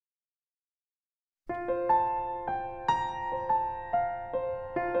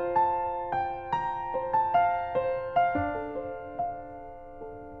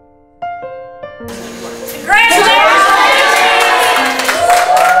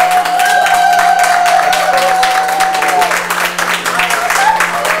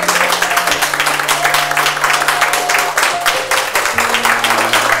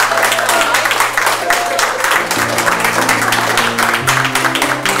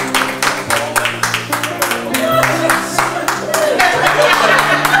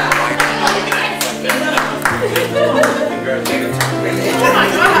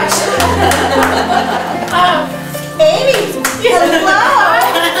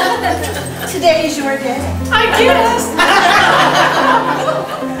Today is your day. I guess.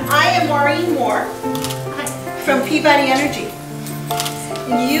 I am Maureen Moore from Peabody Energy.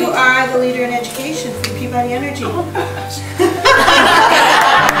 And you are the leader in education for Peabody Energy.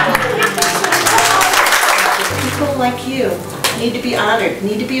 People like you need to be honored,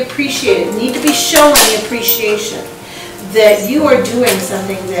 need to be appreciated, need to be shown the appreciation that you are doing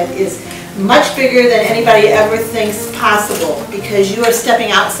something that is much bigger than anybody ever thinks possible, because you are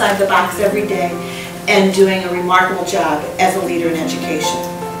stepping outside the box every day and doing a remarkable job as a leader in education.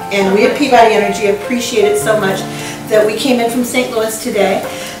 And we at Peabody Energy appreciate it so much that we came in from St. Louis today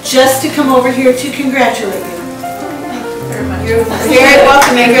just to come over here to congratulate you. Thank you very much. You're very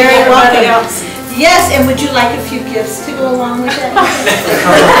welcome and very welcome. Yes, and would you like a few gifts to go along with that?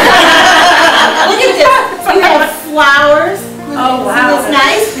 Look at this. You have flowers. Oh, wow. Isn't that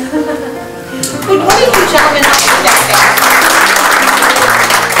nice? What do you gentlemen help with that?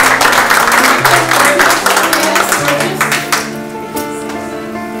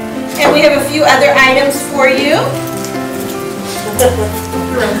 And we have a few other items for you.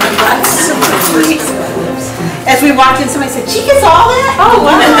 As we walked in, somebody said, "She gets all that?" Oh,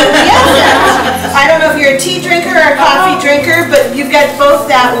 wow. Yes. I don't know if you're a tea drinker or a coffee drinker, but you've got both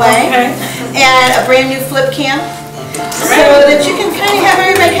that way. Okay. And a brand new flip cam, so that you can kind of have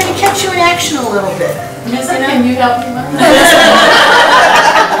everybody kind of catch you in action a little bit. Can you help me with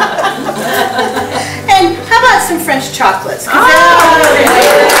And how about some French chocolates?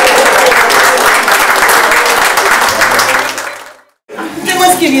 Then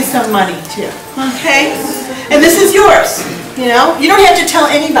let's give you some money too, okay? And this is yours. You know, you don't have to tell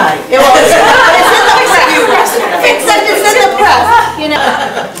anybody. It's in the press. Except it's in the press. You know.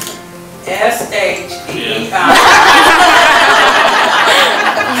 S-H-E-I.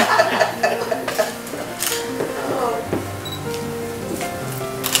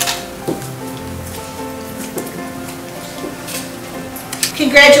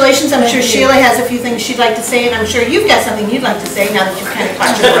 Congratulations. I'm sure Sheila has a few things she'd like to say, and I'm sure you've got something you'd like to say now that you've kind of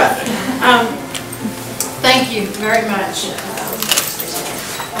caught your breath. Thank you very much.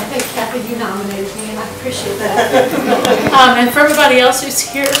 I think, Kathy, you nominated me, and I appreciate that. And for everybody else who's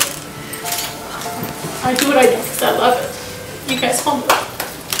here, I do what I do because I love it. You guys hold it up.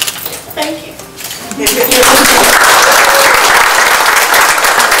 Thank you.